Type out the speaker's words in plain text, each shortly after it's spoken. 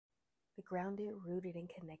The grounded, rooted, and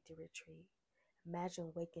connected retreat.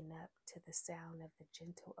 Imagine waking up to the sound of the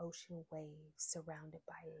gentle ocean waves surrounded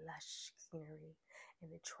by lush greenery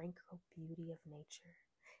and the tranquil beauty of nature.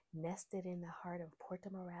 Nested in the heart of Puerto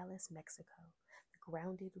Morales, Mexico, the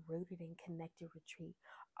grounded, rooted, and connected retreat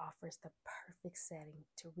offers the perfect setting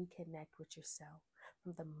to reconnect with yourself.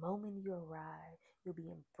 From the moment you arrive, you'll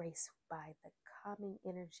be embraced by the calming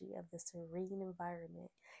energy of the serene environment,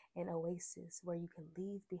 an oasis where you can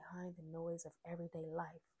leave behind the noise of everyday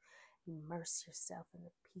life. Immerse yourself in the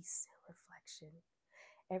peace and reflection.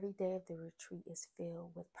 Every day of the retreat is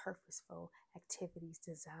filled with purposeful activities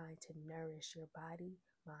designed to nourish your body,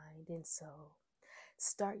 mind, and soul.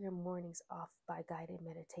 Start your mornings off by guided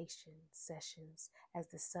meditation sessions as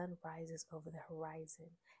the sun rises over the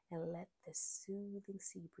horizon, and let the soothing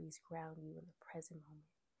sea breeze ground you in the present moment.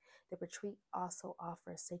 The retreat also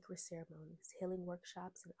offers sacred ceremonies, healing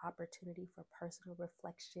workshops, and opportunity for personal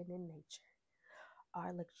reflection in nature.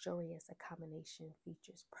 Our luxurious accommodation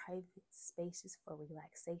features private spaces for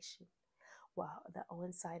relaxation, while the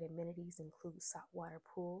on-site amenities include saltwater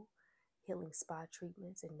pool, healing spa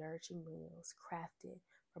treatments, and nourishing meals crafted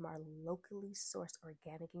from our locally sourced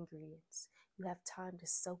organic ingredients. You have time to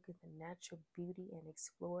soak in the natural beauty and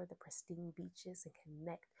explore the pristine beaches and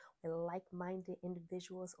connect with like-minded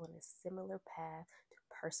individuals on a similar path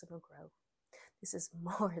to personal growth. This is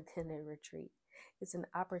more than a retreat. It's an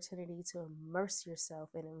opportunity to immerse yourself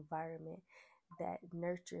in an environment that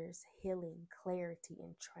nurtures healing, clarity,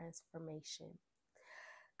 and transformation.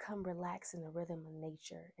 Come relax in the rhythm of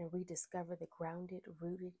nature and rediscover the grounded,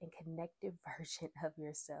 rooted, and connected version of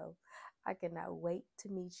yourself. I cannot wait to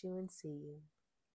meet you and see you.